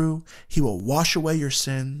true. He will wash away your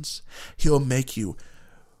sins. He'll make you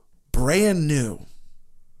brand new.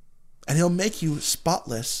 And he'll make you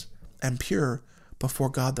spotless and pure before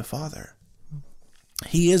God the Father.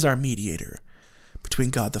 He is our mediator between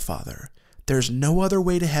God the Father. There's no other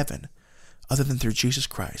way to heaven other than through Jesus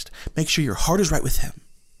Christ. Make sure your heart is right with him.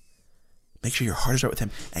 Make sure your heart is right with him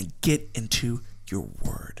and get into your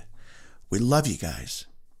word. We love you guys.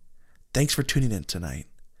 Thanks for tuning in tonight.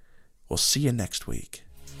 We'll see you next week.